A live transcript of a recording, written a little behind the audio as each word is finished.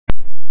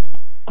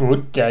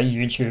Good day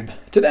YouTube.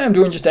 Today I'm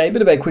doing just a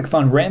bit of a quick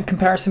fun RAM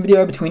comparison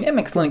video between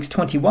MX Linux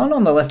 21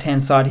 on the left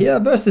hand side here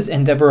versus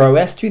Endeavour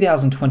OS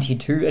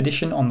 2022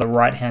 edition on the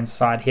right hand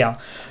side here.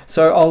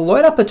 So I'll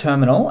load up a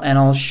terminal and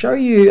I'll show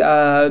you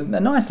a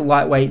nice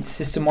lightweight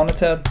system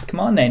monitor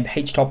command named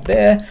htop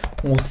there.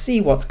 We'll see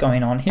what's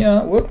going on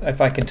here. Whoop,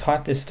 if I can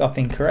type this stuff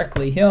in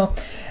correctly here.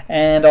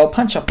 And I'll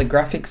punch up the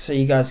graphics so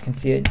you guys can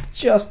see it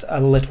just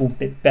a little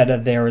bit better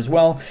there as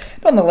well.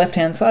 And on the left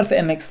hand side for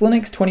MX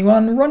Linux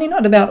 21 running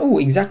at about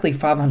exactly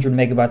 500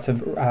 megabytes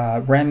of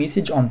RAM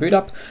usage on boot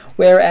up,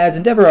 whereas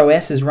Endeavour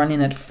OS is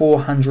running at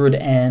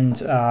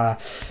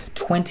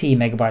 420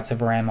 megabytes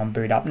of RAM on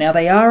boot up. Now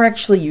they are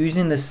actually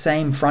using the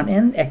same front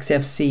end,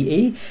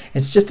 XFCE.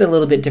 It's just a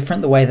little bit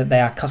different the way that they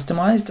are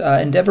customized.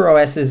 Endeavour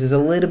OS is a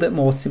little bit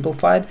more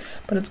simplified,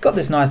 but it's got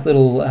this nice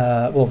little,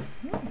 well,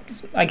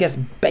 I guess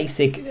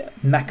basic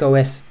Mac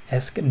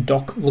OS-esque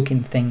dock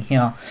looking thing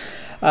here.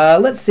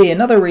 Let's see,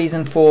 another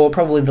reason for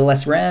probably the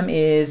less RAM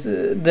is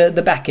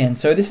the backend.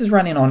 So this is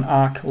running on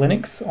Arch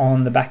Linux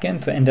on the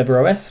backend for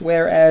Endeavour OS,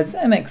 whereas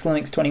MX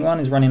Linux 21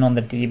 is running on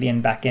the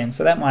Debian backend.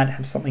 So that might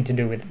have something to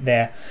do with it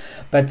there.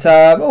 But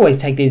always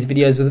take these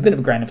videos with a bit of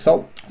a grain of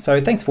salt. So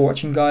thanks for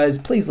watching, guys.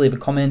 Please leave a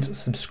comment,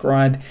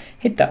 subscribe,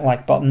 hit that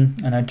like button,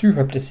 and I do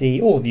hope to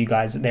see all of you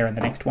guys there in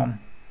the next one.